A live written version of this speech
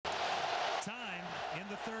in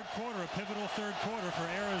the third quarter, a pivotal third quarter for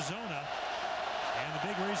Arizona. And the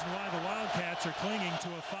big reason why the Wildcats are clinging to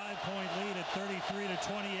a 5-point lead at 33-28.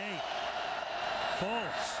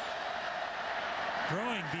 Foles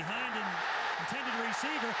throwing behind an intended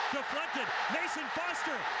receiver, deflected. Mason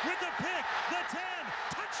Foster with the pick, the 10,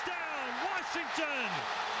 touchdown, Washington!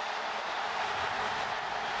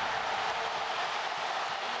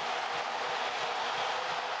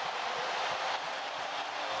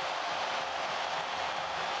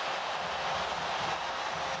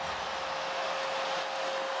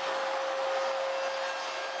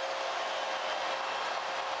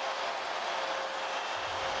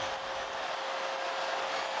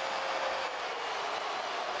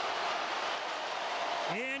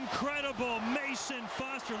 Incredible Mason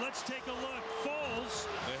Foster. Let's take a look. Foles.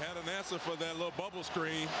 They had an answer for that little bubble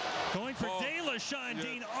screen. Going for De La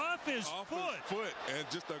Chandine off his foot. And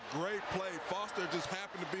just a great play. Foster just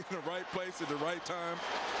happened to be in the right place at the right time.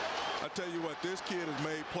 I tell you what, this kid has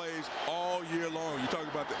made plays all year long. You talk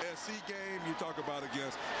about the SC game. You talk about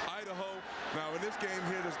against Idaho. Now in this game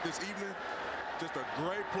here this evening, just a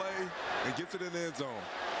great play and gets it in the end zone.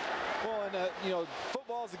 Well, and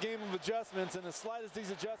football is a game of adjustments, and as slight as these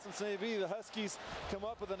adjustments may be, the Huskies come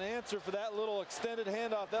up with an answer for that little extended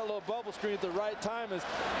handoff, that little bubble screen at the right time as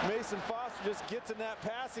Mason Foster just gets in that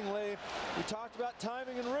passing lane. We talked about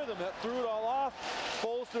timing and rhythm. That threw it all off.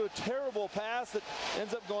 Foles threw a terrible pass that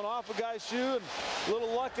ends up going off a guy's shoe, and a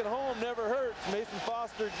little luck at home never hurts. Mason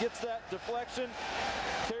Foster gets that deflection,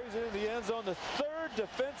 carries it into the end zone. The third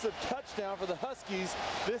defensive touchdown for the Huskies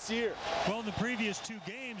this year. Well, in the previous two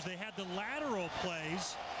games, they had the lateral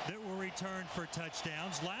plays that were returned for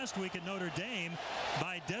touchdowns. Last week at Notre Dame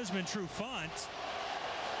by Desmond Trufant.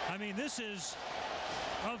 I mean, this is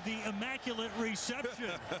of the immaculate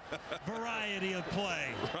reception variety of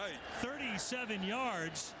play. Right. 37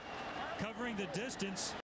 yards covering the distance.